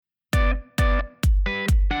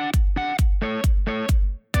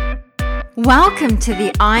Welcome to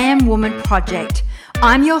the I Am Woman Project.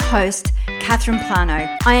 I'm your host, Catherine Plano.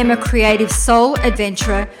 I am a creative soul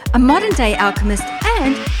adventurer, a modern day alchemist,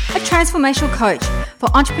 and a transformational coach for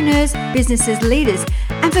entrepreneurs, businesses, leaders,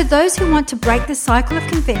 and for those who want to break the cycle of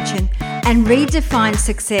convention and redefine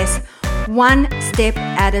success one step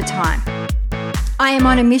at a time. I am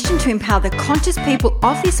on a mission to empower the conscious people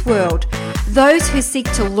of this world, those who seek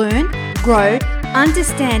to learn, grow,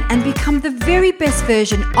 understand, and become the very best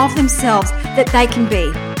version of themselves that they can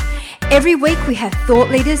be. Every week we have thought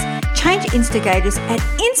leaders, change instigators, and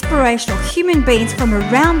inspirational human beings from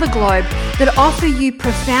around the globe that offer you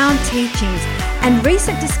profound teachings and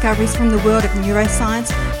recent discoveries from the world of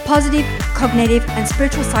neuroscience, positive, cognitive, and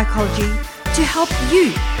spiritual psychology to help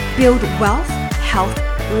you build wealth, health,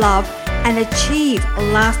 love, and achieve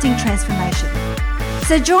lasting transformation.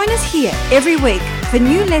 So join us here every week for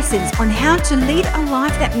new lessons on how to lead a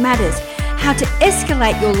life that matters, how to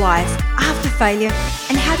escalate your life after failure,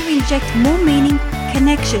 and how to inject more meaning,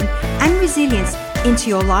 connection, and resilience into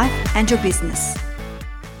your life and your business.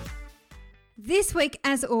 This week,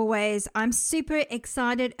 as always, I'm super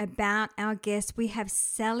excited about our guest. We have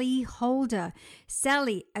Sallie Holder.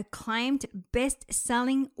 Sallie, acclaimed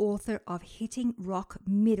best-selling author of Hitting Rock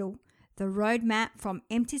Middle, The Roadmap from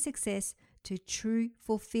Empty Success to True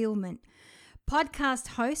Fulfillment, podcast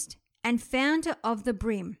host and founder of The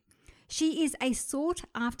Brim. She is a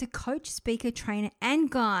sought-after coach, speaker, trainer, and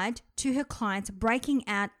guide to her clients breaking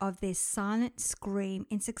out of their silent scream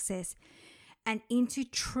in success and into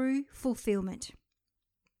true fulfillment.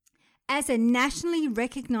 As a nationally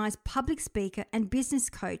recognized public speaker and business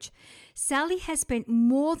coach, Sallie has spent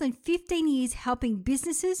more than 15 years helping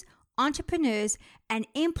businesses, entrepreneurs, and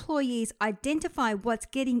employees identify what's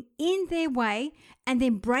getting in their way and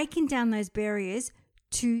then breaking down those barriers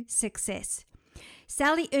to success.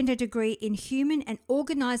 Sallie earned a degree in human and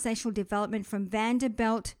organizational development from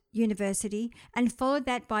Vanderbilt University and followed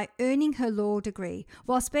that by earning her law degree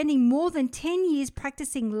while spending more than 10 years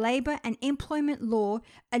practicing labor and employment law,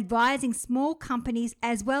 advising small companies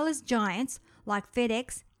as well as giants like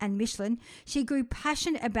FedEx and Michelin. She grew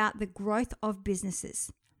passionate about the growth of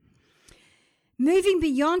businesses. Moving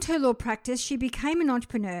beyond her law practice, she became an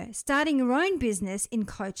entrepreneur, starting her own business in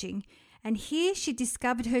coaching. And here she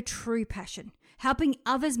discovered her true passion, helping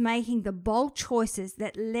others making the bold choices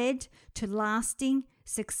that led to lasting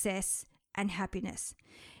success and happiness.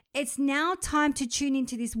 It's now time to tune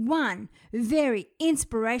into this one very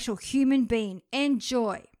inspirational human being.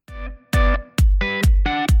 Enjoy.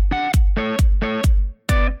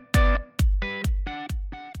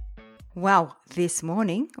 Well, this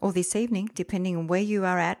morning or this evening, depending on where you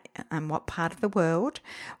are at and what part of the world,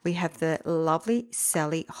 we have the lovely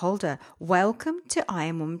Sallie Holder. Welcome to I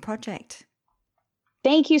Am Woman Project.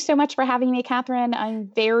 Thank you so much for having me, Catherine.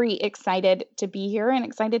 I'm very excited to be here and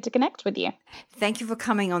excited to connect with you. Thank you for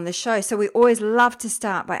coming on the show. So we always love to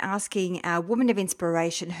start by asking our woman of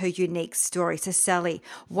inspiration her unique story. So Sallie,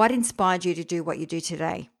 what inspired you to do what you do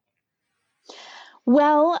today?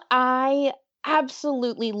 Well, I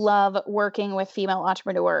absolutely love working with female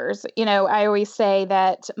entrepreneurs. You know, I always say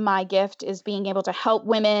that my gift is being able to help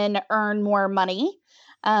women earn more money.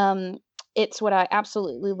 It's what I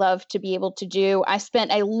absolutely love to be able to do. I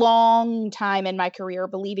spent a long time in my career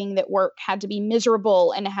believing that work had to be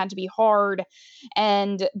miserable and it had to be hard.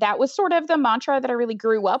 And that was sort of the mantra that I really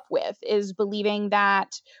grew up with, is believing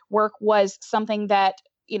that work was something that,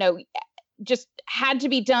 you know, just had to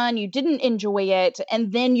be done. You didn't enjoy it.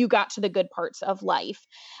 And then you got to the good parts of life.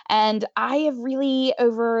 And I have really,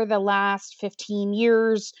 over the last 15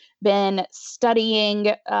 years, been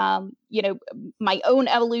studying, my own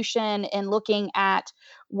evolution and looking at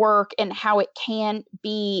work and how it can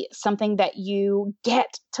be something that you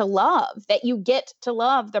get to love,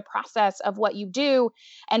 the process of what you do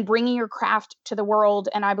and bringing your craft to the world.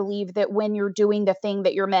 And I believe that when you're doing the thing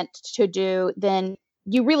that you're meant to do, then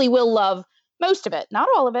you really will love most of it, not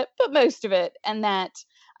all of it, but most of it. And that,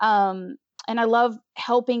 and I love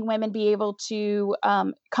helping women be able to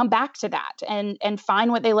come back to that and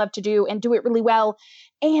find what they love to do and do it really well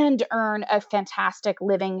and earn a fantastic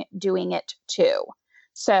living doing it too.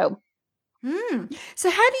 So how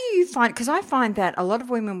do you find, because I find that a lot of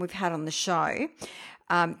women we've had on the show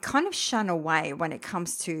kind of shun away when it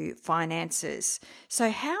comes to finances. So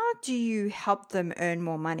how do you help them earn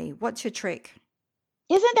more money? What's your trick?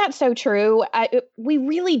 Isn't that so true? We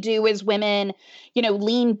really do as women,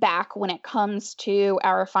 lean back when it comes to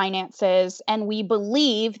our finances, and we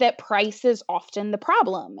believe that price is often the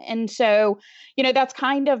problem. And so, that's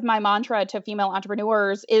kind of my mantra to female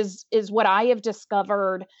entrepreneurs is what I have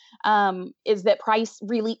discovered is that price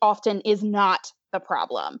really often is not the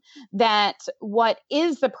problem. That what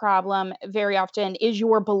is the problem very often is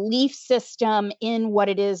your belief system in what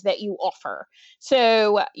it is that you offer.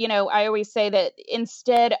 So, I always say that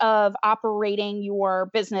instead of operating your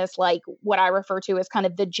business like what I refer to as kind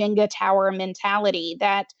of the Jenga tower mentality,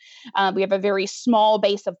 that we have a very small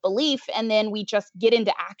base of belief, and then we just get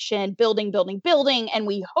into action, building, building, building, and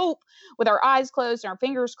we hope with our eyes closed and our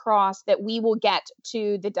fingers crossed that we will get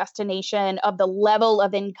to the destination of the level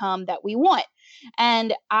of income that we want.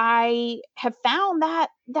 And I have found that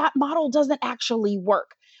that model doesn't actually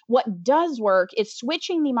work. What does work is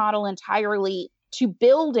switching the model entirely to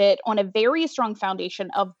build it on a very strong foundation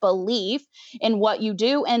of belief in what you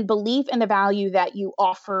do and belief in the value that you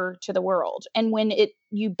offer to the world. And when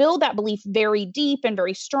you build that belief very deep and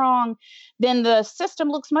very strong, then the system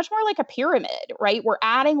looks much more like a pyramid, right? We're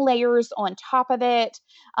adding layers on top of it,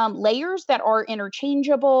 layers that are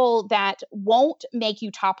interchangeable, that won't make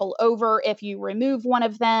you topple over if you remove one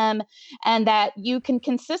of them, and that you can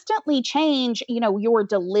consistently change, your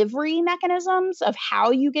delivery mechanisms of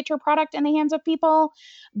how you get your product in the hands of people.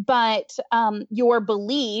 But your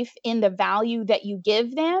belief in the value that you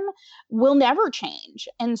give them will never change.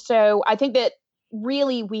 And so I think that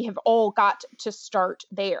really we have all got to start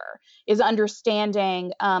there, is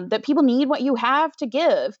understanding that people need what you have to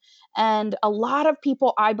give. And a lot of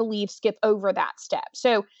people, I believe, skip over that step.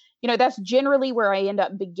 So, that's generally where I end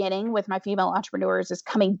up beginning with my female entrepreneurs, is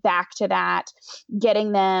coming back to that,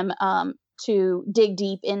 getting them to dig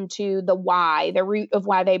deep into the why, the root of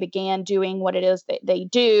why they began doing what it is that they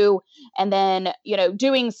do. And then,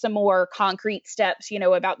 doing some more concrete steps,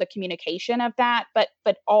 about the communication of that,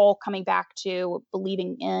 but all coming back to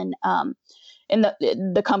believing in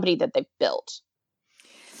the company that they've built.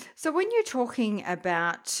 So when you're talking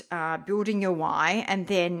about building your why, and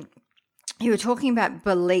then you were talking about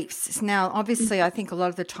beliefs. Now, obviously, I think a lot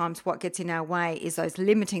of the times what gets in our way is those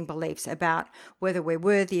limiting beliefs about whether we're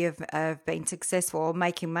worthy of being successful or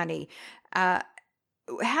making money. How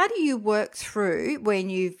do you work through when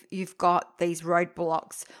you've got these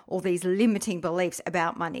roadblocks or these limiting beliefs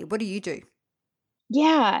about money? What do you do?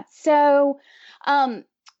 Yeah. So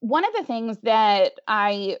one of the things that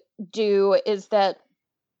I do is that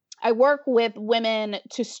I work with women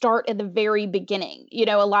to start at the very beginning.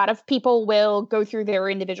 A lot of people will go through their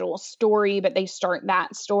individual story, but they start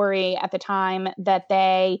that story at the time that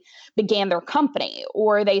they began their company,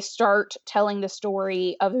 or they start telling the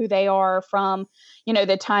story of who they are from,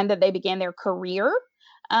 the time that they began their career.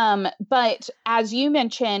 But as you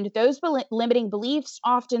mentioned, those limiting beliefs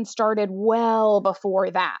often started well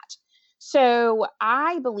before that. So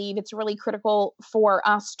I believe it's really critical for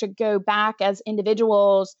us to go back as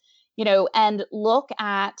individuals, and look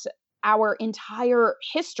at our entire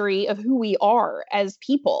history of who we are as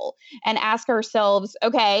people and ask ourselves,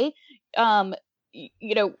 okay,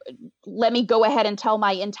 let me go ahead and tell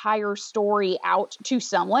my entire story out to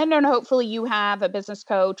someone. And hopefully you have a business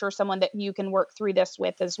coach or someone that you can work through this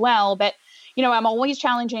with as well. But, I'm always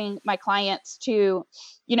challenging my clients to,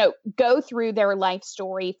 go through their life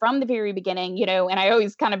story from the very beginning, and I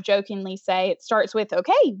always kind of jokingly say it starts with,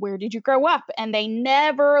 okay, where did you grow up? And they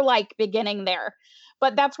never like beginning there,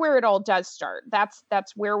 but that's where it all does start. That's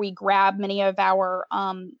where we grab many of our,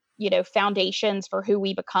 foundations for who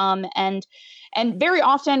we become. And very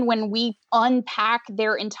often when we unpack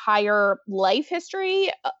their entire life history,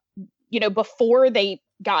 before they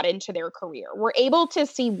got into their career, we're able to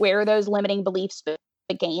see where those limiting beliefs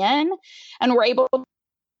began, and we're able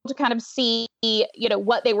to kind of see,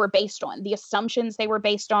 what they were based on, the assumptions they were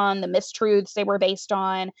based on, the mistruths they were based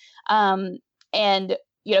on, and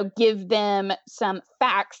give them some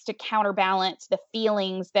facts to counterbalance the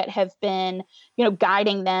feelings that have been,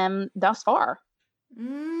 guiding them thus far.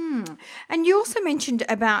 And you also mentioned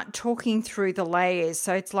about talking through the layers.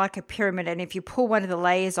 So it's like a pyramid, and if you pull one of the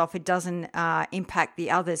layers off, it doesn't impact the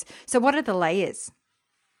others. So what are the layers?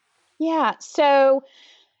 Yeah. So,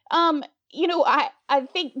 I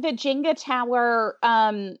think the Jenga tower,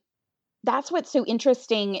 that's what's so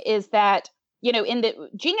interesting is that, in the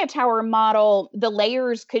Jenga tower model, the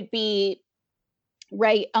layers could be,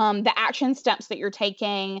 right, the action steps that you're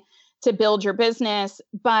taking to build your business.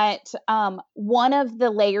 But one of the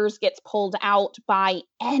layers gets pulled out by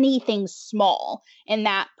anything small in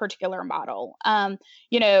that particular model.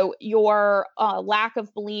 Your lack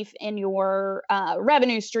of belief in your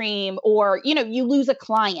revenue stream, or, you lose a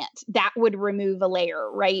client, that would remove a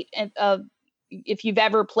layer, right? If you've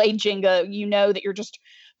ever played Jenga, you know that you're just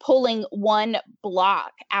pulling one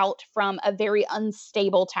block out from a very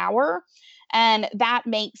unstable tower. And that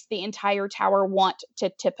makes the entire tower want to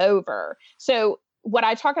tip over. So what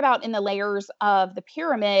I talk about in the layers of the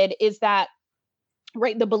pyramid is that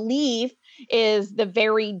right? The belief is the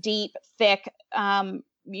very deep, thick,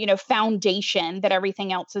 foundation that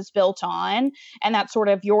everything else is built on. And that's sort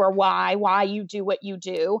of your why you do what you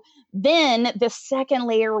do. Then the second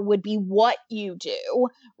layer would be what you do,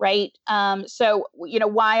 right? Why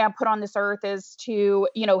I put on this earth is to,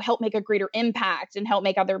 help make a greater impact and help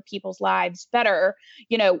make other people's lives better.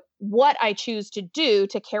 What I choose to do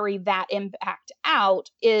to carry that impact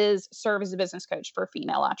out is serve as a business coach for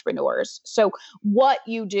female entrepreneurs. So what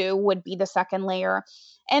you do would be the second layer.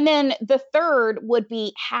 And then the third would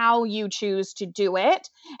be how you choose to do it.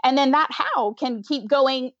 And then that how can keep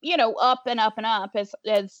going, up and up and up as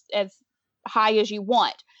high as you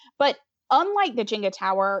want. But unlike the Jenga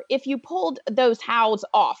tower, if you pulled those hows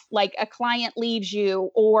off, like a client leaves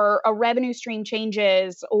you or a revenue stream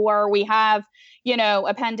changes or we have,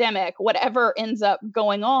 a pandemic, whatever ends up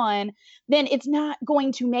going on, then it's not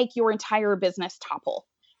going to make your entire business topple,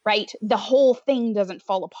 right? The whole thing doesn't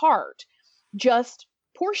fall apart. Just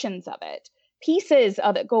portions of it, pieces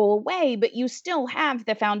of it go away, but you still have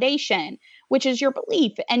the foundation, which is your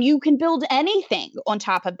belief, and you can build anything on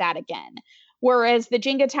top of that again. Whereas the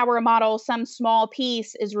Jenga tower model, some small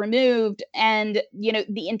piece is removed and,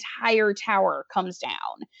 the entire tower comes down.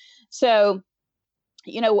 So,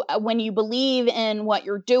 when you believe in what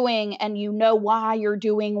you're doing and you know why you're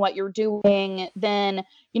doing what you're doing, then,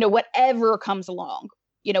 whatever comes along,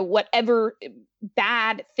 whatever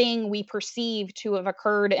bad thing we perceive to have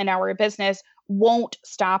occurred in our business won't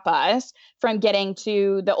stop us from getting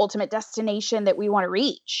to the ultimate destination that we want to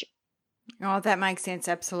reach. Oh, that makes sense.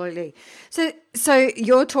 Absolutely. So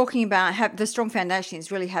you're talking about the strong foundation is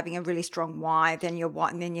really having a really strong why, then your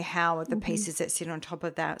what, and then your how are the pieces that sit on top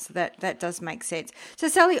of that. So that does make sense. So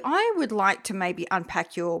Sallie, I would like to maybe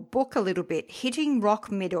unpack your book a little bit, Hitting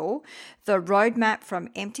Rock Middle, the roadmap from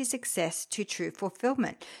empty success to true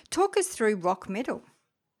fulfillment. Talk us through Rock Middle.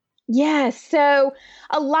 Yes. So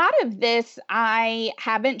a lot of this I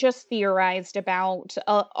haven't just theorized about.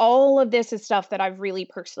 All of this is stuff that I've really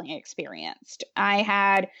personally experienced. I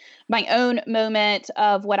had my own moment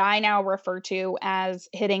of what I now refer to as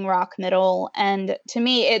hitting rock middle. And to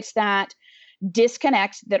me, it's that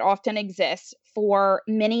disconnect that often exists for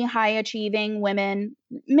many high achieving women,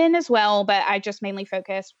 men as well, but I just mainly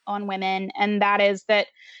focus on women. And that is that.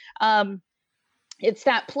 It's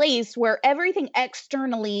that place where everything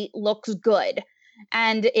externally looks good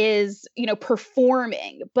and is,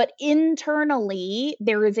 performing, but internally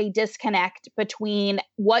there is a disconnect between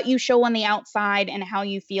what you show on the outside and how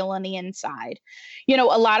you feel on the inside. A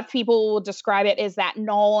lot of people will describe it as that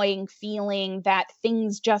gnawing feeling that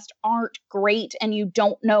things just aren't great and you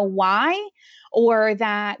don't know why, or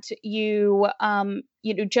that you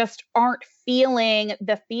just aren't feeling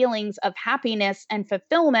the feelings of happiness and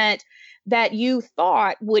fulfillment that you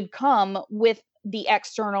thought would come with the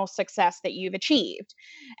external success that you've achieved.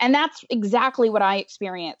 And that's exactly what I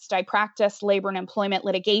experienced. I practiced labor and employment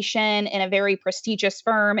litigation in a very prestigious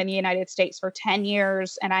firm in the United States for 10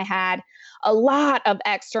 years, and I had a lot of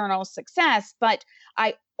external success, but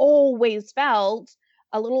I always felt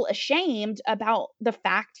a little ashamed about the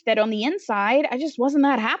fact that on the inside, I just wasn't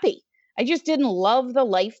that happy. I just didn't love the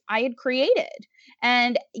life I had created.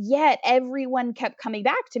 And yet everyone kept coming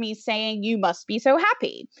back to me saying, you must be so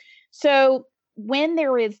happy. So when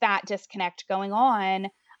there is that disconnect going on,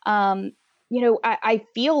 I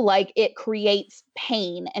feel like it creates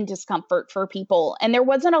pain and discomfort for people. And there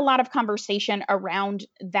wasn't a lot of conversation around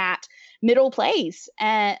that middle place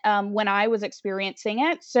when I was experiencing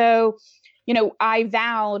it. So I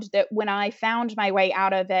vowed that when I found my way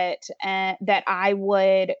out of it, that I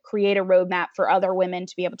would create a roadmap for other women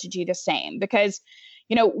to be able to do the same. Because,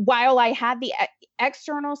 while I had the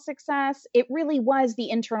external success, it really was the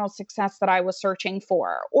internal success that I was searching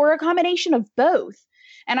for, or a combination of both.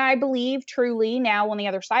 And I believe truly now on the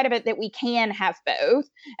other side of it that we can have both.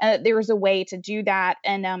 There's a way to do that.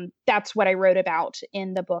 And that's what I wrote about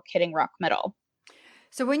in the book, Hitting Rock Middle.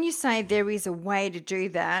 So when you say there is a way to do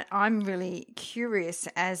that, I'm really curious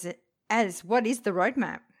as what is the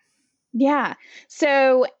roadmap? Yeah.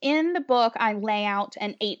 So in the book, I lay out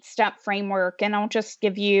an 8-step framework, and I'll just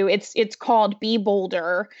give you, it's called Be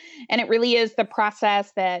Bolder. And it really is the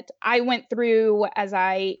process that I went through as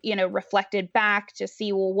I, reflected back to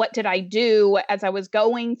see, well, what did I do as I was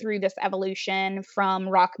going through this evolution from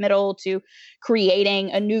rock middle to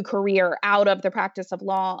creating a new career out of the practice of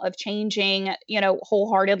law, of changing,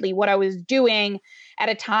 wholeheartedly what I was doing at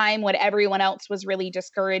a time when everyone else was really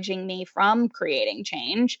discouraging me from creating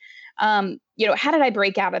change. How did I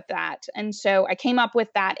break out of that? And so I came up with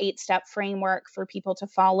that 8-step framework for people to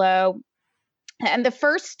follow. And the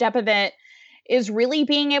first step of it is really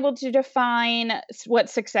being able to define what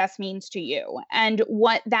success means to you and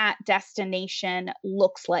what that destination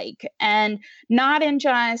looks like. And not in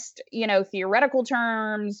just, theoretical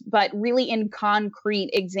terms, but really in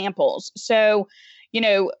concrete examples. So,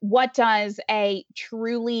 what does a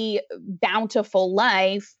truly bountiful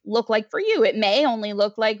life look like for you? It may only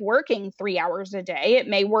look like working 3 hours a day. It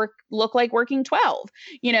may look like working 12.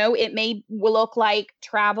 It may look like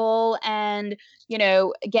travel and,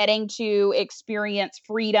 getting to experience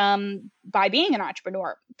freedom by being an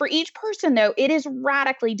entrepreneur. For each person, though, it is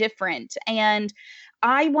radically different. And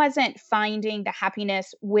I wasn't finding the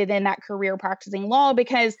happiness within that career practicing law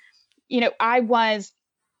because, I was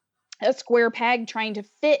a square peg trying to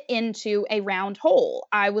fit into a round hole.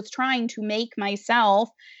 I was trying to make myself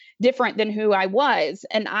different than who I was.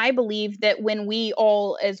 And I believe that when we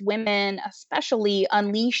all, as women, especially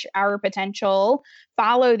unleash our potential,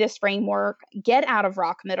 follow this framework, get out of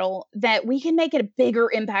rock middle, that we can make a bigger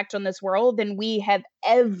impact on this world than we have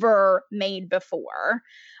ever made before.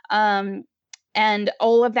 And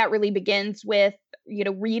all of that really begins with,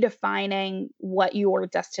 redefining what your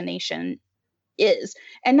destination is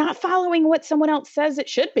and not following what someone else says it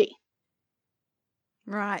should be.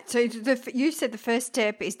 Right. So you said the first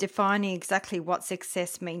step is defining exactly what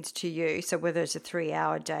success means to you. So whether it's a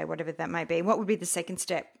 3-hour day, whatever that may be. What would be the second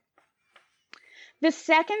step? The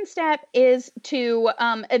second step is to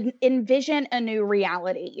envision a new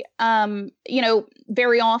reality.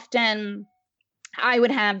 Very often I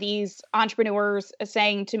would have these entrepreneurs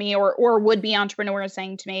saying to me, or would-be entrepreneurs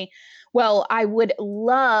saying to me, well, I would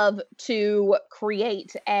love to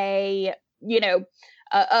create a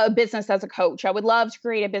business as a coach. I would love to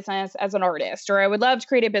create a business as an artist, or I would love to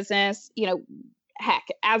create a business, heck,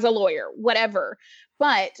 as a lawyer, whatever.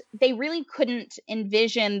 But they really couldn't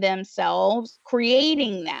envision themselves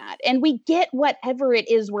creating that. And we get whatever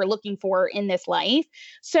it is we're looking for in this life.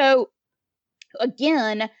 So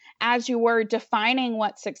again, as you were defining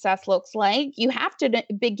what success looks like, you have to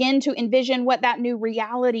begin to envision what that new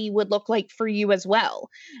reality would look like for you as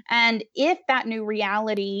well. And if that new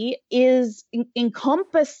reality is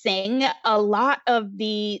encompassing a lot of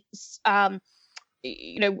the,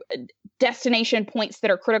 destination points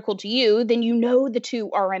that are critical to you, then the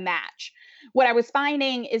two are a match. What I was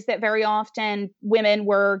finding is that very often women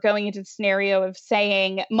were going into the scenario of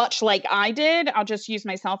saying, much like I did, I'll just use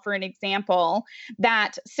myself for an example,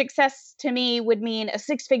 that success to me would mean a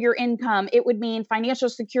 6-figure income. It would mean financial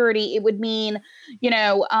security. It would mean,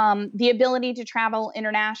 the ability to travel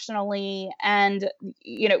internationally and,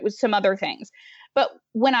 some other things. But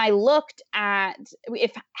when I looked at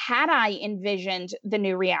had I envisioned the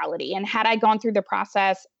new reality and had I gone through the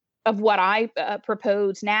process of what I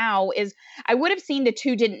propose now, is I would have seen the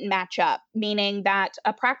two didn't match up, meaning that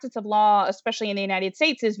a practice of law, especially in the United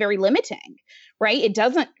States, is very limiting, right? It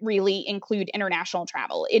doesn't really include international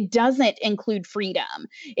travel. It doesn't include freedom.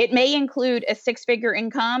 It may include a 6-figure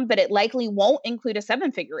income, but it likely won't include a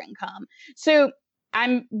 7-figure income. So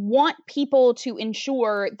I want people to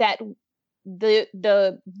ensure that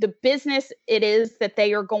the business it is that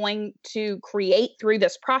they are going to create through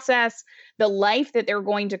this process, the life that they're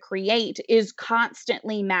going to create, is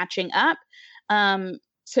constantly matching up.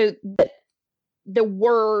 So the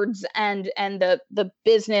words and the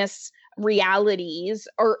business realities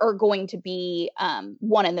are going to be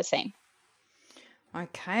one and the same.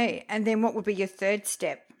 Okay. And then what would be your third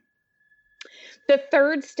step? The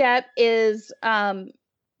third step is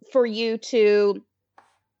for you to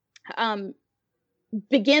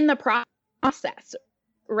begin the process,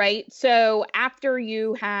 right? So after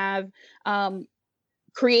you have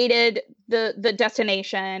created the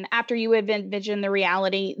destination, after you have envisioned the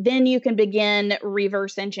reality, then you can begin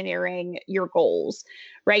reverse engineering your goals,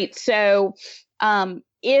 right? So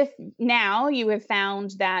if now you have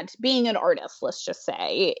found that being an artist, let's just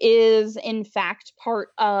say, is in fact part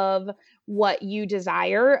of what you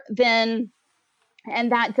desire, then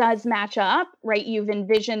and that does match up, right? You've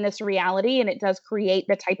envisioned this reality and it does create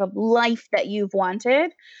the type of life that you've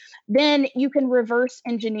wanted. Then you can reverse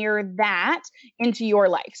engineer that into your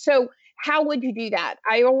life. So how would you do that?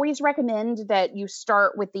 I always recommend that you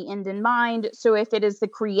start with the end in mind. So if it is the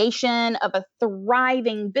creation of a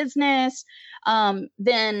thriving business,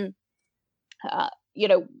 then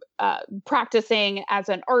practicing as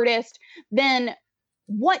an artist, then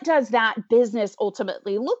what does that business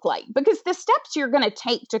ultimately look like? Because the steps you're going to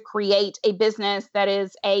take to create a business that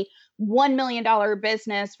is a $1 million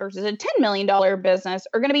business versus a $10 million business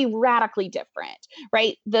are going to be radically different,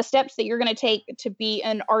 right? The steps that you're going to take to be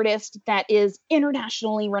an artist that is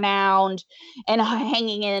internationally renowned and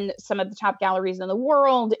hanging in some of the top galleries in the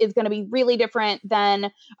world is going to be really different than,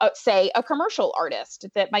 say, a commercial artist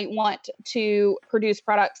that might want to produce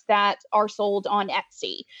products that are sold on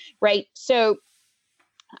Etsy, right? So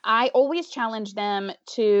I always challenge them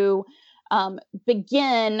to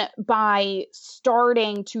begin by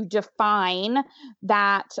starting to define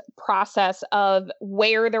that process of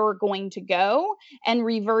where they're going to go and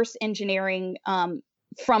reverse engineering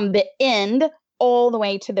from the end all the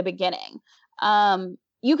way to the beginning.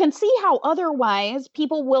 You can see how otherwise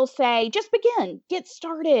people will say, just begin, get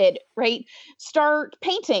started, right? Start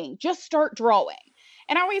painting, just start drawing.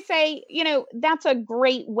 And I always say, that's a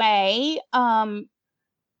great way,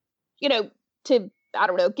 to, I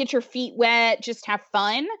don't know, get your feet wet, just have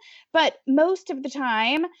fun. But most of the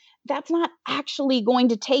time, that's not actually going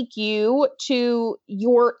to take you to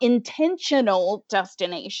your intentional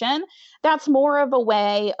destination. That's more of a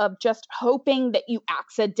way of just hoping that you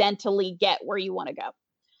accidentally get where you want to go.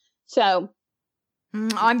 So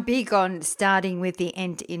I'm big on starting with the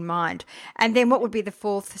end in mind. And then what would be the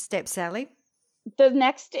fourth step, Sallie? The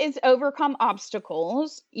next is overcome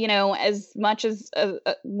obstacles. As much as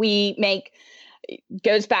we make,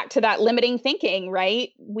 goes back to that limiting thinking, right?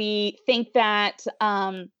 We think that,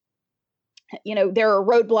 there are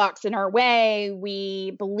roadblocks in our way.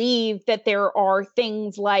 We believe that there are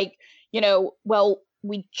things like,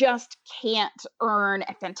 we just can't earn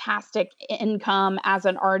a fantastic income as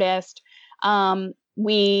an artist. No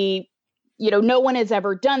one has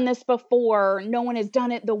ever done this before. No one has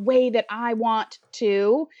done it the way that I want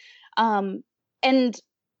to. And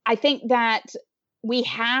I think that we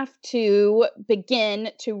have to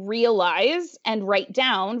begin to realize and write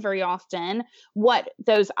down very often what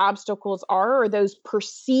those obstacles are, or those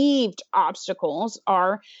perceived obstacles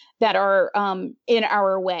are that are in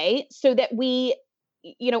our way, so that we,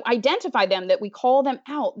 identify them, that we call them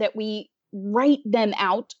out, that we write them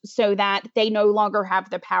out so that they no longer have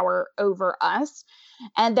the power over us.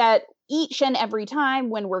 And that each and every time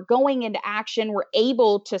when we're going into action, we're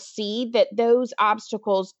able to see that those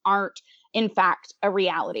obstacles aren't, in fact, a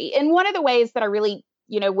reality. And one of the ways that I really,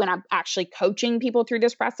 when I'm actually coaching people through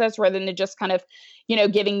this process, rather than just kind of,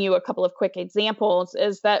 giving you a couple of quick examples,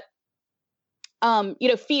 is that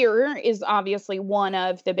fear is obviously one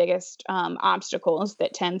of the biggest obstacles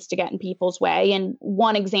that tends to get in people's way. And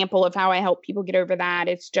one example of how I help people get over that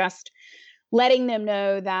is just letting them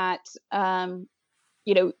know that,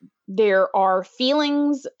 there are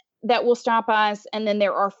feelings that will stop us, and then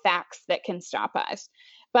there are facts that can stop us.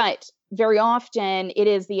 But very often it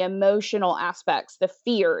is the emotional aspects, the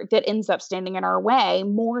fear, that ends up standing in our way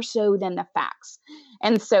more so than the facts.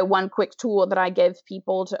 And so one quick tool that I give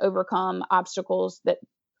people to overcome obstacles that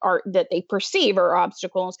they perceive are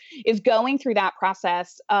obstacles is going through that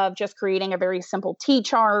process of just creating a very simple T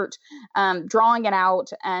chart, drawing it out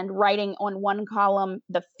and writing on one column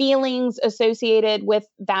the feelings associated with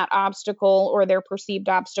that obstacle or their perceived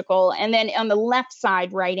obstacle. And then on the left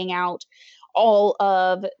side, writing out all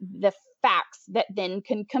of the facts that then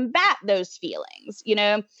can combat those feelings,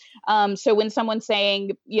 So when someone's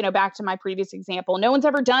saying, back to my previous example, no one's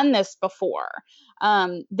ever done this before,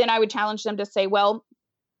 then I would challenge them to say, well,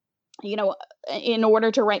 in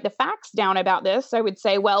order to write the facts down about this, I would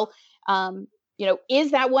say, well,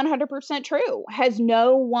 is that 100% true? Has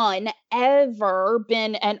no one ever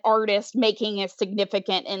been an artist making a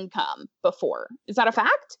significant income before? Is that a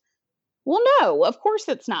fact? Well, no, of course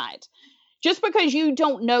it's not. Just because you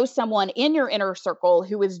don't know someone in your inner circle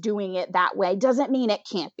who is doing it that way doesn't mean it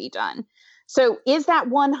can't be done. So is that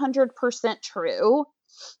 100% true?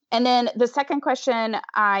 And then the second question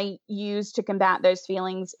I use to combat those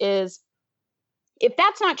feelings is, if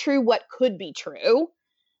that's not true, what could be true?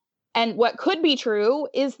 And what could be true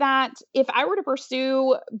is that if I were to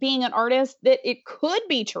pursue being an artist, that it could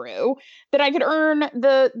be true that I could earn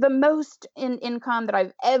the most in income that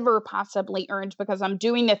I've ever possibly earned because I'm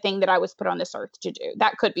doing the thing that I was put on this earth to do.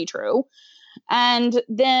 That could be true. And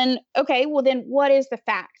then, okay, well then what is the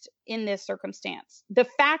fact in this circumstance? The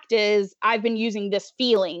fact is I've been using this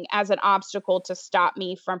feeling as an obstacle to stop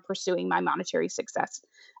me from pursuing my monetary success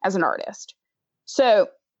as an artist. So,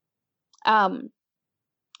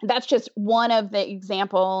 that's just one of the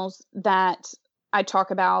examples that I talk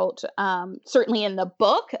about, certainly in the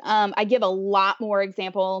book. I give a lot more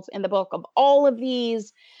examples in the book of all of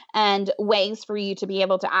these and ways for you to be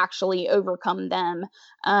able to actually overcome them.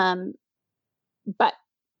 But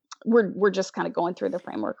we're just kind of going through the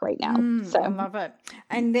framework right now. So I love it.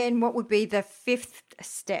 And then what would be the fifth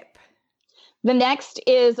step? The next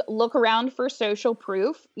is look around for social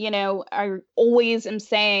proof. I always am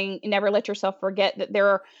saying never let yourself forget that there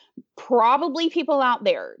are probably people out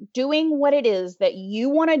there doing what it is that you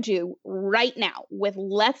want to do right now with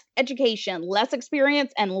less education, less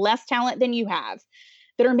experience, and less talent than you have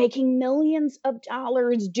that are making millions of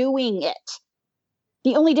dollars doing it.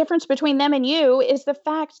 The only difference between them and you is the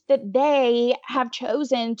fact that they have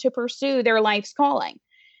chosen to pursue their life's calling.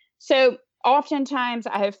 So oftentimes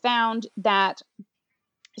I have found that,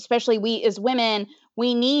 especially we as women,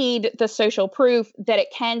 we need the social proof that it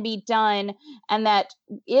can be done. And that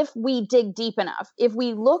if we dig deep enough, if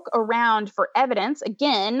we look around for evidence,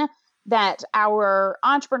 again, that our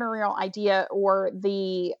entrepreneurial idea or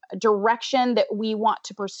the direction that we want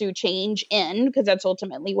to pursue change in, because that's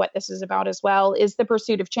ultimately what this is about as well, is the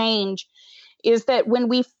pursuit of change, is that when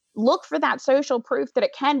we look for that social proof that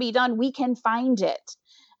it can be done, we can find it.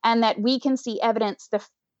 And that we can see evidence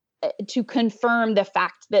to confirm the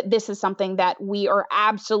fact that this is something that we are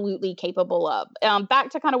absolutely capable of. Back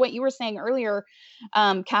to kind of what you were saying earlier,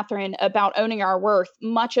 Catherine, about owning our worth,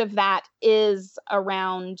 much of that is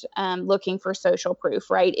around looking for social proof,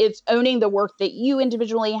 right? It's owning the worth that you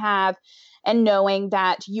individually have and knowing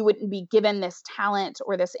that you wouldn't be given this talent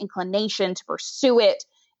or this inclination to pursue it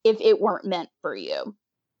if it weren't meant for you.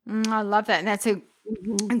 I love that. And that's a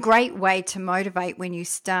great way to motivate when you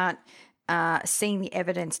start seeing the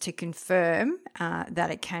evidence to confirm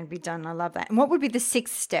that it can be done. I love that. And what would be the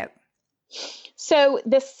sixth step? So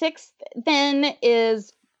the sixth then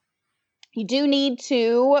is you do need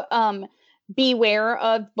to beware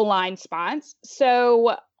of blind spots.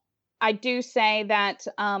 So I do say that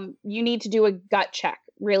you need to do a gut check,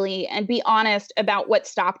 really, and be honest about what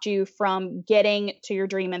stopped you from getting to your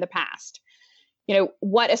dream in the past.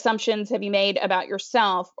 What assumptions have you made about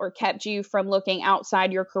yourself or kept you from looking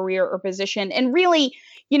outside your career or position? And really,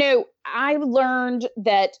 I've learned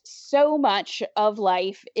that so much of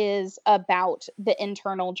life is about the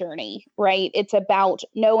internal journey, right? It's about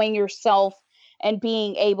knowing yourself and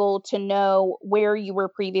being able to know where you were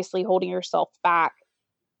previously holding yourself back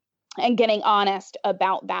and getting honest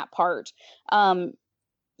about that part.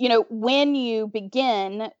 When you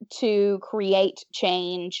begin to create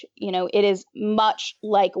change, it is much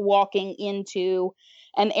like walking into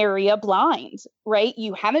an area blind, right?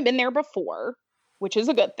 You haven't been there before, which is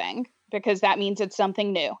a good thing because that means it's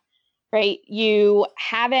something new, right? You're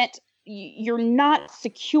not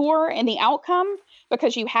secure in the outcome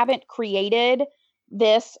because you haven't created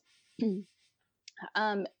this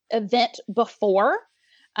event before.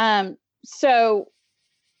 So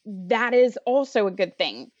that is also a good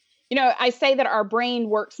thing. I say that our brain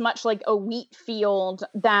works much like a wheat field,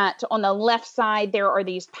 that on the left side, there are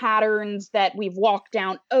these patterns that we've walked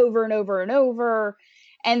down over and over and over.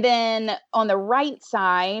 And then on the right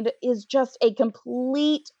side is just a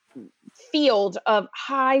complete field of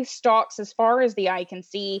high stalks as far as the eye can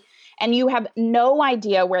see. And you have no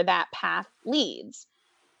idea where that path leads.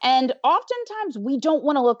 And oftentimes we don't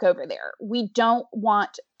want to look over there. We don't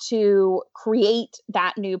want to create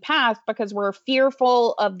that new path because we're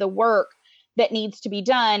fearful of the work that needs to be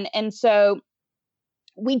done. And so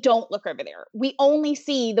we don't look over there. We only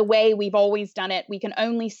see the way we've always done it. We can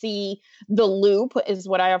only see the loop, is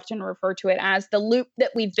what I often refer to it as, the loop that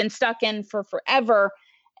we've been stuck in for forever.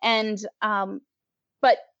 And,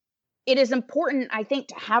 but it is important, I think,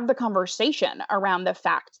 to have the conversation around the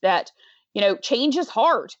fact that change is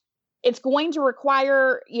hard. It's going to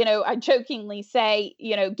require, I jokingly say,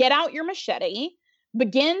 get out your machete,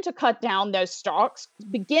 begin to cut down those stalks,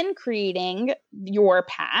 begin creating your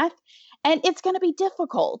path. And it's going to be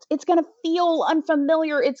difficult. It's going to feel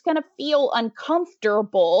unfamiliar. It's going to feel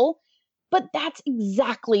uncomfortable. But that's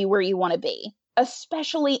exactly where you want to be,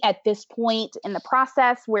 especially at this point in the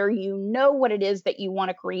process where you know what it is that you want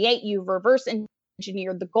to create. You've reverse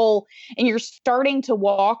engineered the goal and you're starting to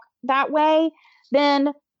walk that way.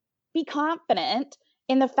 Then be confident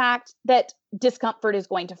in the fact that discomfort is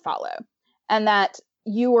going to follow and that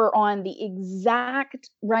you are on the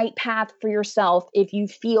exact right path for yourself if you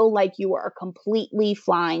feel like you are completely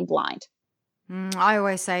flying blind. I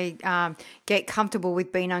always say get comfortable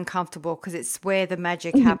with being uncomfortable because it's where the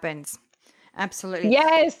magic happens. Absolutely.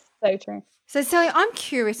 Yes, so true. So, Sallie, I'm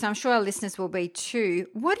curious, I'm sure our listeners will be too.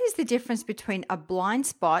 What is the difference between a blind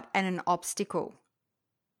spot and an obstacle?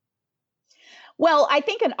 Well, I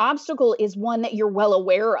think an obstacle is one that you're well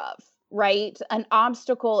aware of, right? An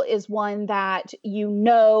obstacle is one that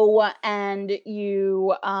and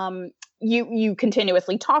you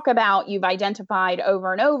continuously talk about, you've identified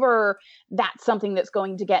over and over, that's something that's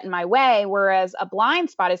going to get in my way. Whereas a blind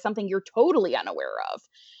spot is something you're totally unaware of.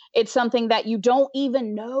 It's something that you don't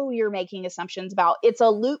even know you're making assumptions about. It's a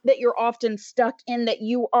loop that you're often stuck in, that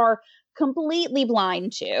you are completely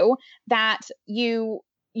blind to, that you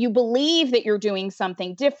believe that you're doing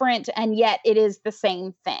something different, and yet it is the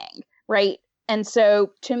same thing, right? And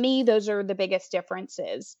so to me, those are the biggest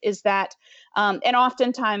differences, is that, and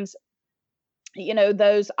oftentimes,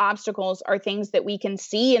 those obstacles are things that we can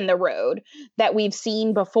see in the road, that we've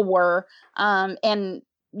seen before, and,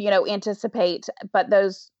 anticipate, but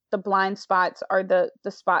the blind spots are the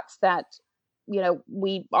spots that,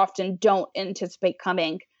 we often don't anticipate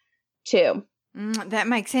coming to. That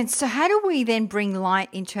makes sense. So how do we then bring light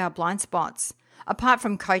into our blind spots? Apart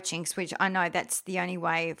from coaching, which I know that's the only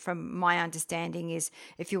way, from my understanding, is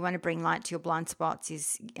if you want to bring light to your blind spots,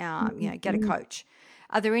 is get a coach.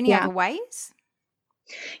 Are there any other ways?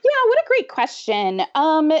 Yeah, what a great question.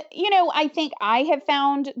 I think I have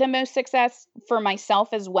found the most success for myself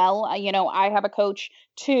as well. I have a coach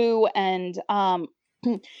too, and I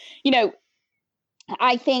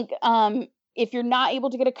think, if you're not able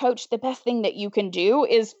to get a coach, the best thing that you can do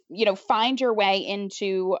is, find your way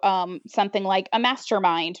into, something like a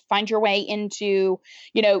mastermind. Find your way into,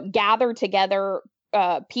 gather together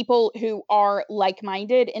people who are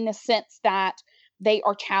like-minded, in the sense that they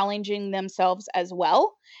are challenging themselves as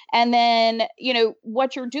well. And then,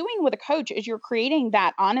 what you're doing with a coach is you're creating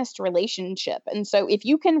that honest relationship. And so if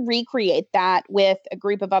you can recreate that with a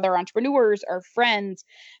group of other entrepreneurs or friends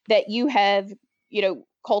that you have,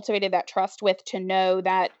 cultivated that trust with, to know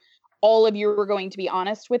that all of you are going to be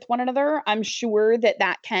honest with one another, I'm sure that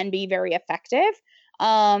that can be very effective.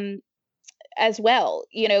 As well,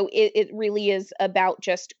 it really is about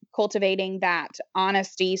just cultivating that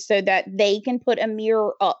honesty, so that they can put a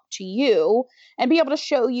mirror up to you and be able to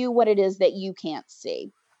show you what it is that you can't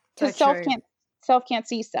see. Because self can't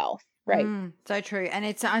see self, right? So true. And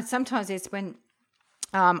it's sometimes it's when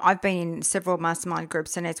I've been in several mastermind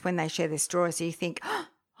groups, and it's when they share their stories, so you think, oh,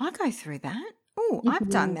 I go through that. Oh, I've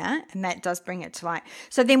done that. And that does bring it to light.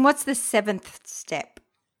 So then what's the 7th step?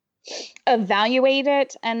 Evaluate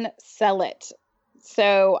it and sell it.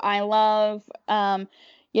 So I love,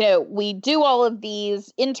 we do all of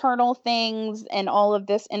these internal things and all of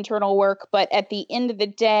this internal work, but at the end of the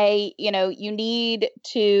day, you need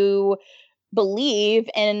to believe.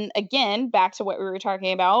 And again, back to what we were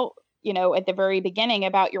talking about, at the very beginning,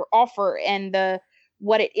 about your offer and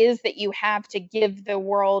what it is that you have to give the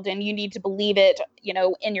world. And you need to believe it,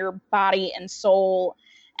 in your body and soul,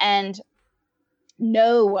 and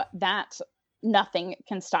know that nothing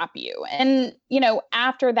can stop you. And,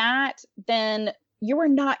 after that, then you are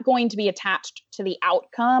not going to be attached to the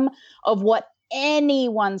outcome of what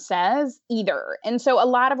anyone says either. And so a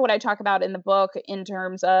lot of what I talk about in the book, in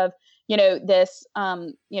terms of, this,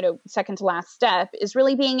 second to last step, is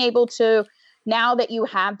really being able to, now that you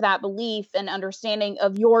have that belief and understanding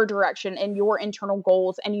of your direction and your internal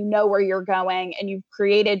goals, and you know where you're going, and you've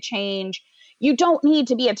created change, you don't need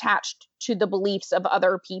to be attached to the beliefs of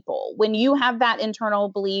other people. When you have that internal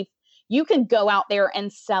belief, you can go out there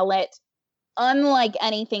and sell it unlike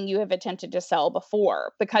anything you have attempted to sell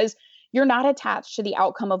before, because you're not attached to the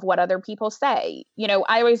outcome of what other people say.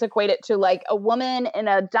 I always equate it to like a woman in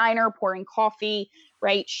a diner pouring coffee,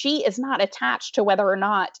 right? She is not attached to whether or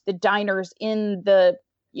not the diners in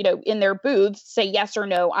their booths say yes or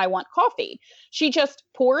no, I want coffee. She just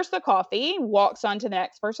pours the coffee, walks on to the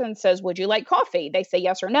next person and says, would you like coffee? They say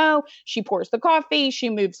yes or no. She pours the coffee, she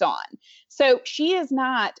moves on. So she is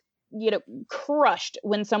not, crushed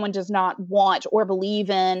when someone does not want or believe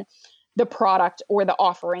in the product or the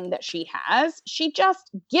offering that she has. She just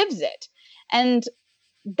gives it. And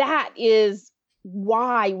that is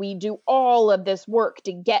why we do all of this work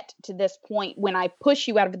to get to this point, when I push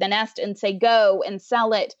you out of the nest and say, go and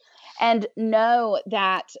sell it, and know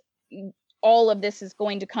that all of this is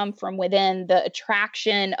going to come from within, the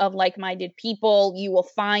attraction of like-minded people. You will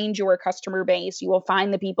find your customer base. You will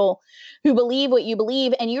find the people who believe what you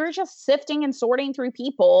believe, and you're just sifting and sorting through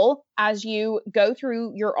people as you go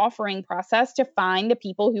through your offering process to find the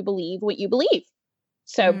people who believe what you believe.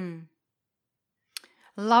 So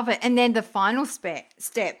love it. And then the final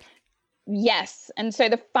step. Yes. And so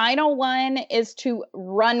the final one is to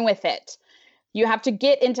run with it. You have to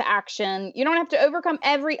get into action. You don't have to overcome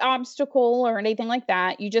every obstacle or anything like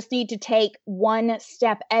that. You just need to take one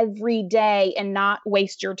step every day and not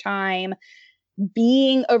waste your time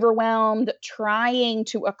being overwhelmed, trying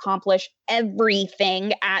to accomplish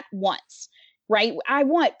everything at once, right? I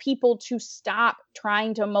want people to stop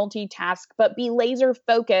trying to multitask, but be laser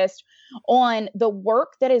focused on the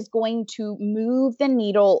work that is going to move the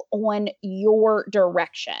needle on your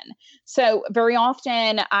direction. So very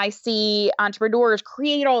often I see entrepreneurs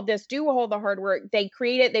create all this, do all the hard work, they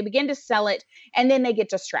create it, they begin to sell it, and then they get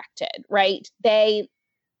distracted, right? They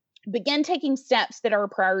begin taking steps that are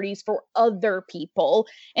priorities for other people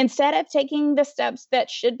instead of taking the steps that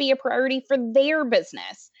should be a priority for their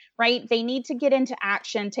business, right? They need to get into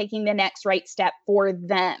action, taking the next right step for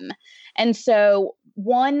them. And so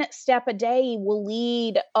one step a day will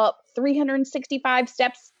lead up 365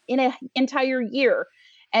 steps in an entire year.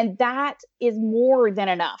 And that is more than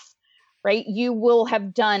enough, right? You will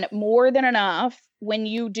have done more than enough when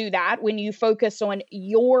you do that, when you focus on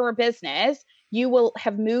your business. You will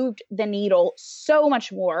have moved the needle so much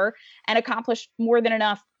more and accomplished more than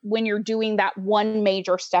enough when you're doing that one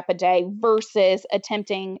major step a day versus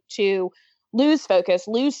attempting to lose focus,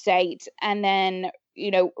 lose sight, and then,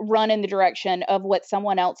 run in the direction of what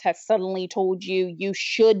someone else has suddenly told you you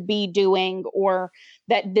should be doing, or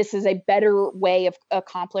that this is a better way of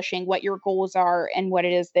accomplishing what your goals are and what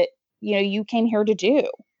it is that, you came here to do.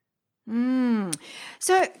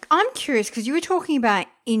 So I'm curious because you were talking about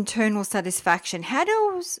internal satisfaction. How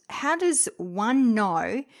does one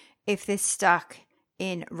know if they're stuck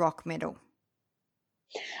in rock middle?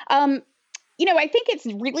 I think it's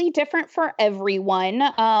really different for everyone.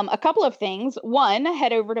 A couple of things. One,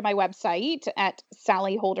 head over to my website at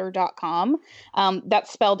sallieholder.com.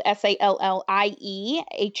 That's spelled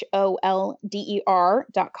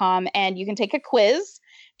SALLIEHOLDER.com. And you can take a quiz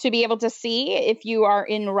to be able to see if you are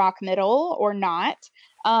in rock middle or not.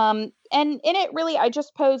 And in it, really, I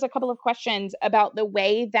just pose a couple of questions about the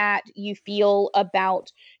way that you feel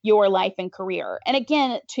about your life and career. And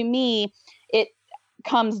again, to me, it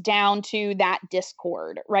comes down to that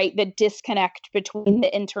discord, right? The disconnect between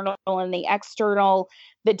the internal and the external,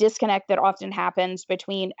 the disconnect that often happens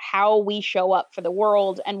between how we show up for the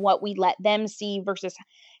world and what we let them see versus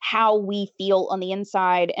how we feel on the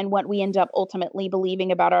inside and what we end up ultimately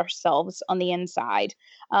believing about ourselves on the inside.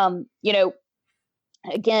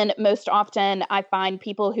 Again, most often I find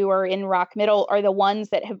people who are in rock middle are the ones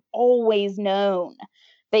that have always known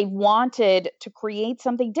they wanted to create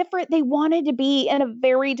something different. They wanted to be in a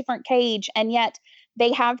very different cage. And yet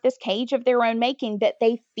they have this cage of their own making that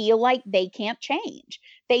they feel like they can't change.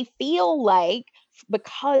 They feel like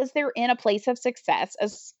because they're in a place of success,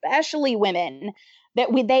 especially women, that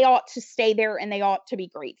they ought to stay there and they ought to be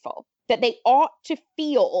grateful, that they ought to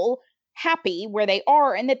feel happy where they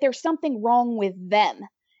are and that there's something wrong with them.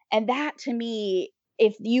 And that, to me,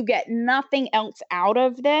 if you get nothing else out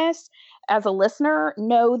of this as a listener,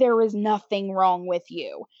 no, there is nothing wrong with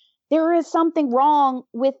you. There is something wrong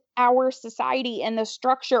with our society and the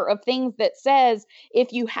structure of things that says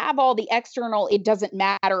if you have all the external, it doesn't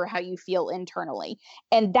matter how you feel internally.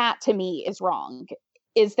 And that, to me, is wrong.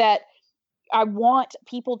 Is that I want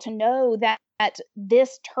people to know that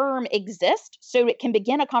this term exists so it can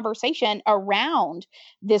begin a conversation around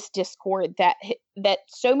this discord that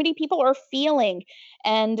so many people are feeling.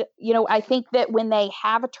 And, I think that when they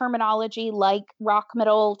have a terminology like rock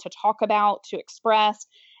middle to talk about, to express,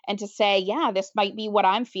 and to say, yeah, this might be what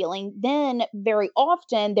I'm feeling, then very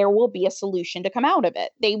often there will be a solution to come out of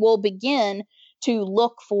it. They will begin to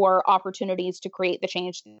look for opportunities to create the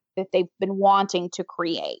change that they've been wanting to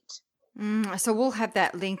create. So we'll have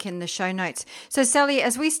that link in the show notes. So Sallie,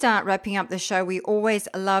 as we start wrapping up the show, we always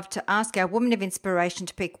love to ask our woman of inspiration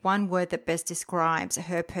to pick one word that best describes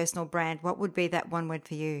her personal brand. What would be that one word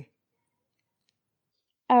for you?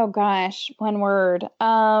 Oh gosh, one word.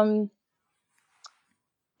 I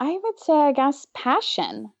would say, I guess,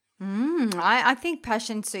 passion. I think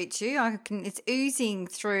passion suits you. It's oozing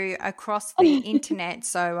through across the internet.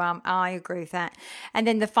 So I agree with that. And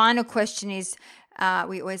then the final question is,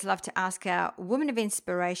 we always love to ask our woman of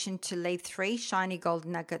inspiration to leave 3 shiny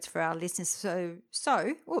golden nuggets for our listeners.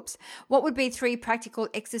 So, what would be 3 practical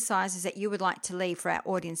exercises that you would like to leave for our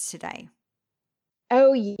audience today?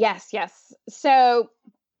 Oh, yes. So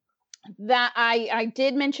that I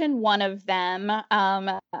did mention one of them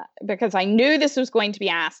because I knew this was going to be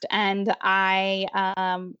asked, and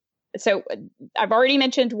so I've already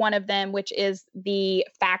mentioned one of them, which is the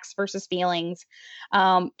facts versus feelings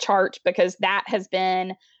chart, because that has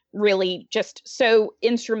been really just so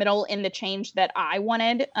instrumental in the change that I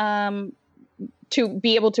wanted to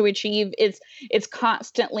be able to achieve. It's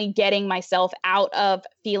constantly getting myself out of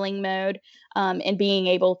feeling mode and being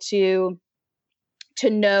able to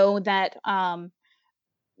know that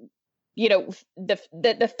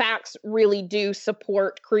the facts really do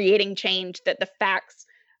support creating change, that the facts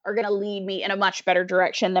are going to lead me in a much better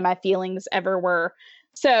direction than my feelings ever were.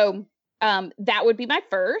 So that would be my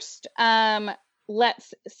first.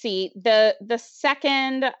 Let's see. The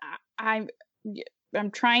second, I'm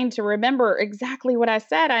trying to remember exactly what I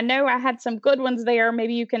said. I know I had some good ones there.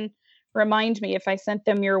 Maybe you can remind me if I sent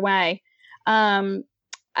them your way.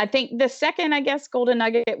 I think the second, I guess, golden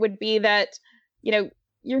nugget would be that,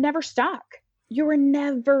 you're never stuck. You are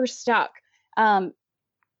never stuck. And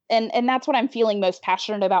that's what I'm feeling most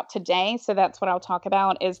passionate about today. So that's what I'll talk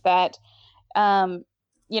about, is that,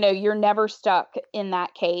 you're never stuck in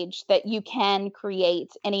that cage, that you can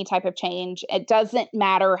create any type of change. It doesn't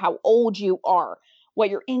matter how old you are, what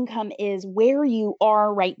your income is, where you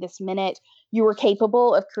are right this minute. You are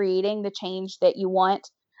capable of creating the change that you want.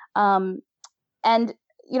 And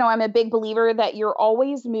I'm a big believer that you're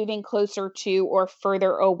always moving closer to or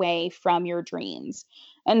further away from your dreams.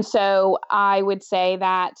 And so I would say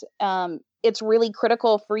that it's really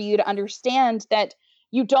critical for you to understand that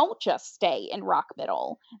you don't just stay in rock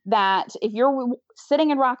middle, that if you're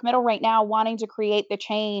sitting in rock middle right now, wanting to create the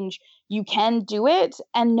change, you can do it,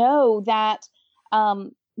 and know that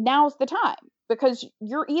now's the time, because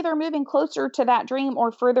you're either moving closer to that dream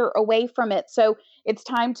or further away from it. So it's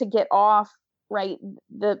time to get off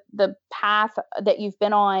the path that you've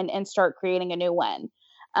been on and start creating a new one.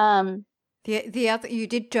 The other, you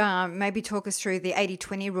did maybe talk us through the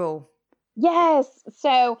 80-20 rule. Yes.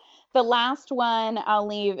 So the last one I'll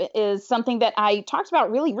leave is something that I talked about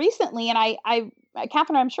really recently. And I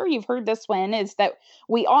Catherine, I'm sure you've heard this one, is that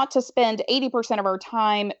we ought to spend 80% of our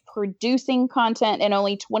time producing content and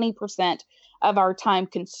only 20% of our time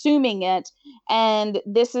consuming it. And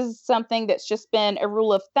this is something that's just been a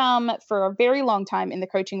rule of thumb for a very long time in the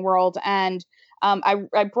coaching world. And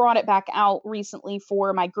I brought it back out recently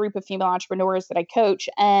for my group of female entrepreneurs that I coach.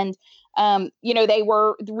 And, they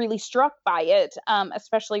were really struck by it,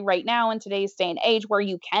 especially right now in today's day and age where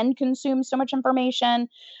you can consume so much information.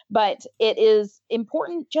 But it is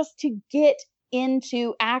important just to get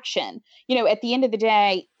into action. At the end of the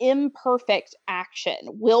day, imperfect action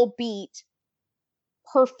will beat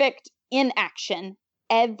perfect inaction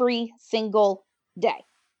every single day.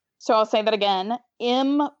 So I'll say that again.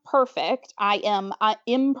 Imperfect action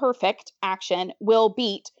will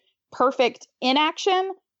beat perfect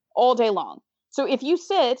inaction all day long. So if you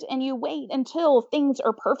sit and you wait until things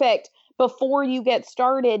are perfect before you get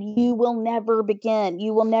started, you will never begin.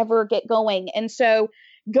 You will never get going. And so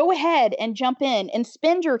go ahead and jump in and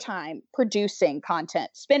spend your time producing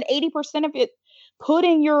content. Spend 80% of it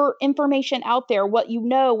putting your information out there, what you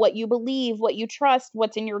know, what you believe, what you trust,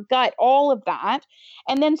 what's in your gut, all of that.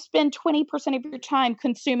 And then spend 20% of your time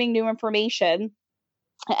consuming new information.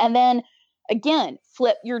 And then again,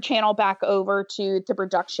 flip your channel back over to the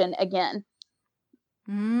production again.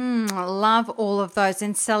 I love all of those.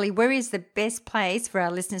 And Sallie, where is the best place for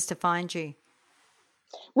our listeners to find you?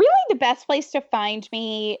 Really, the best place to find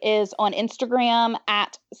me is on Instagram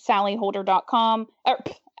at sallieholder.com.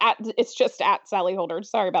 It's just at Sallie Holder.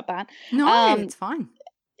 Sorry about that. No, it's fine.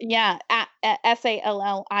 Yeah, at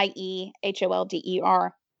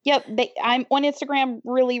SallieHolder. Yep, I'm on Instagram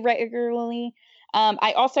really regularly.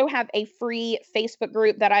 I also have a free Facebook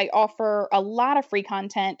group that I offer a lot of free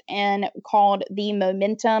content in, called the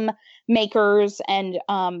Momentum Makers. And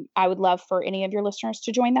I would love for any of your listeners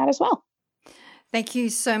to join that as well. Thank you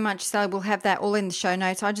so much, Sallie. We'll have that all in the show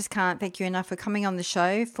notes. I just can't thank you enough for coming on the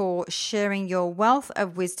show, for sharing your wealth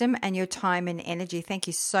of wisdom and your time and energy. Thank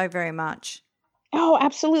you so very much. Oh,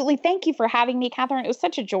 absolutely. Thank you for having me, Catherine. It was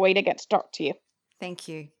such a joy to get to talk to you. Thank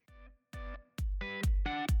you.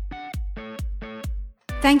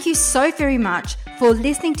 Thank you so very much for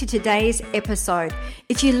listening to today's episode.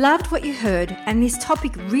 If you loved what you heard and this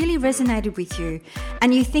topic really resonated with you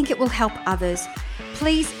and you think it will help others,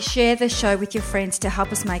 please share the show with your friends to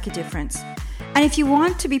help us make a difference. And if you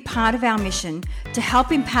want to be part of our mission to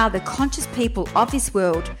help empower the conscious people of this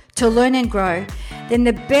world to learn and grow, then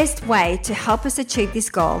the best way to help us achieve this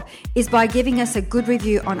goal is by giving us a good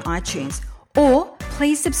review on iTunes, or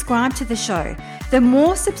please subscribe to the show. The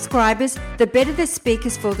more subscribers, the better the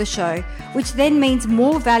speakers for the show, which then means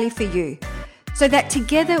more value for you, so that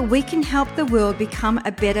together we can help the world become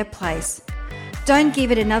a better place. Don't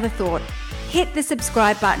give it another thought. Hit the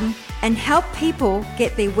subscribe button and help people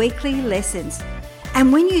get their weekly lessons.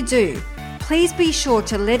 And when you do, please be sure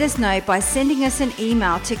to let us know by sending us an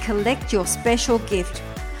email to collect your special gift,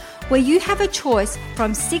 where you have a choice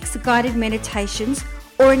from 6 guided meditations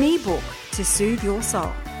or an ebook to soothe your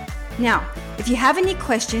soul. Now, if you have any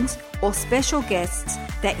questions or special guests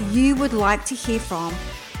that you would like to hear from,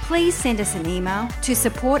 please send us an email to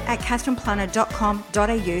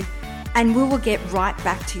support@catherineplanner.com.au and we will get right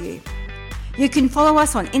back to you. You can follow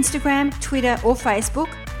us on Instagram, Twitter, or Facebook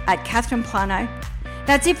at Catherine Plano.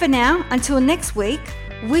 That's it for now. Until next week,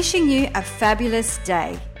 wishing you a fabulous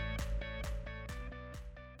day.